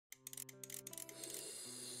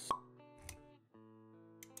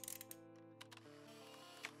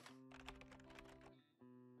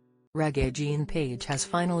Regé-Jean Page has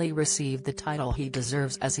finally received the title he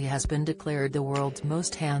deserves, as he has been declared the world's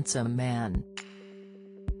most handsome man.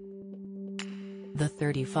 The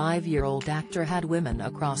 35-year-old actor had women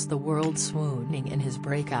across the world swooning in his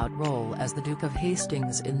breakout role as the Duke of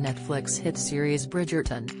Hastings in Netflix hit series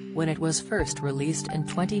Bridgerton, when it was first released in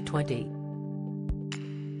 2020.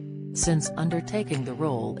 Since undertaking the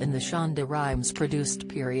role in the Shonda Rhimes-produced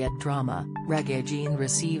period drama, Regé-Jean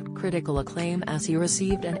received critical acclaim as he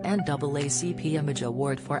received an NAACP Image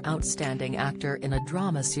Award for Outstanding Actor in a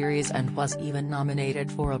Drama Series and was even nominated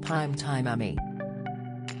for a Primetime Emmy.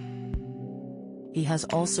 He has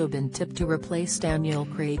also been tipped to replace Daniel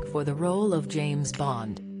Craig for the role of James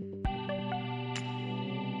Bond.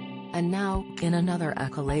 And now, in another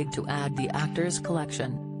accolade to add the actor's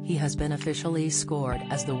collection, he has been officially scored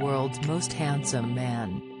as the world's most handsome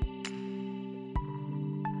man.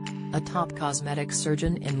 A top cosmetic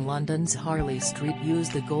surgeon in London's Harley Street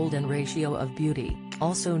used the golden ratio of beauty,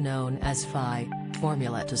 also known as phi,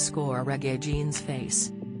 formula to score Regé-Jean's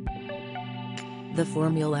face. The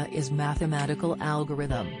formula is mathematical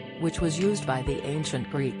algorithm, which was used by the ancient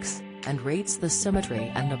Greeks, and rates the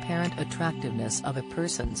symmetry and apparent attractiveness of a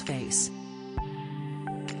person's face.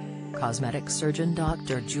 Cosmetic surgeon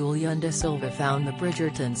Dr. Julian De Silva found the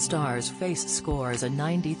Bridgerton star's face scores a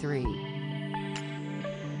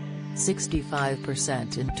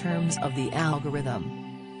 65% in terms of the algorithm.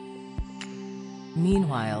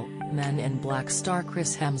 Meanwhile, Men in Black star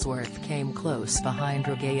Chris Hemsworth came close behind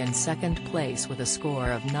Regé in second place with a score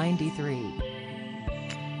of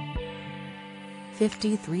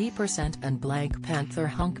 53%, and Black Panther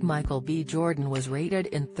hunk Michael B. Jordan was rated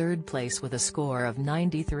in third place with a score of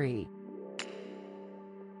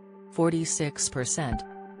 46%.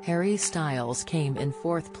 Harry Styles came in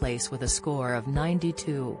fourth place with a score of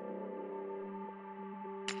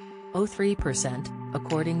 92.03%,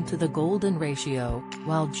 according to the Golden Ratio,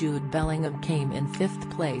 while Jude Bellingham came in fifth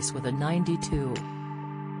place with a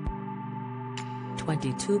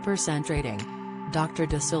 92.22% rating. Dr.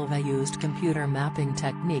 De Silva used computer mapping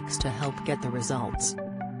techniques to help get the results.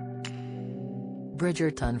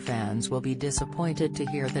 Bridgerton fans will be disappointed to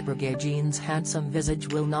hear that Regé-Jean's handsome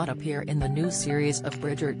visage will not appear in the new series of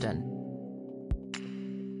Bridgerton.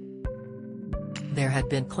 There had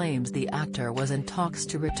been claims the actor was in talks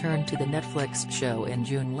to return to the Netflix show in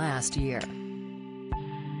June last year.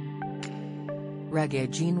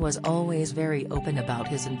 Regé-Jean was always very open about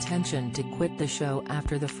his intention to quit the show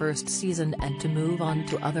after the first season and to move on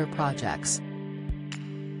to other projects.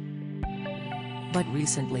 But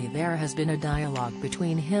recently there has been a dialogue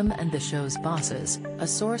between him and the show's bosses, a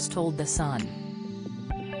source told The Sun.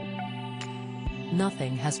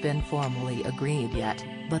 Nothing has been formally agreed yet,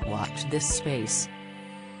 but watch this space.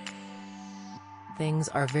 Things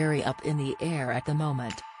are very up in the air at the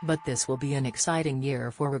moment, but this will be an exciting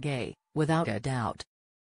year for Regé, without a doubt.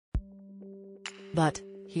 But,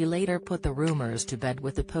 he later put the rumors to bed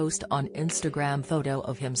with a post on Instagram photo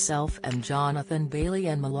of himself and Jonathan Bailey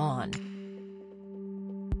and Milan.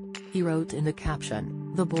 He wrote in the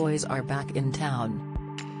caption, "The boys are back in town.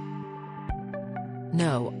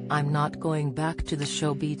 No, I'm not going back to the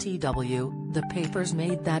show BTW, the papers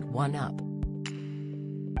made that one up.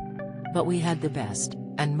 But we had the best,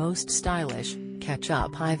 and most stylish,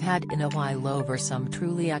 catch-up I've had in a while over some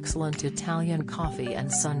truly excellent Italian coffee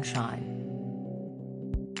and sunshine."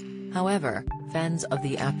 However, fans of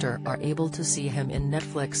the actor are able to see him in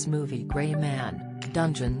Netflix movie Grey Man,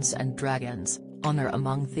 Dungeons and Dragons, Honor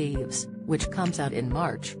Among Thieves, which comes out in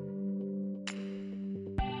March.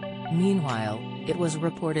 Meanwhile, it was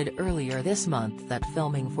reported earlier this month that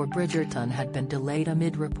filming for Bridgerton had been delayed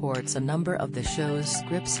amid reports a number of the show's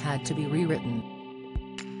scripts had to be rewritten.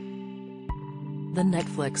 The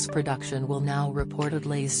Netflix production will now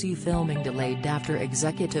reportedly see filming delayed after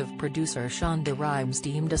executive producer Shonda Rhimes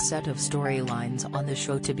deemed a set of storylines on the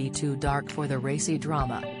show to be too dark for the racy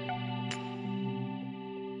drama.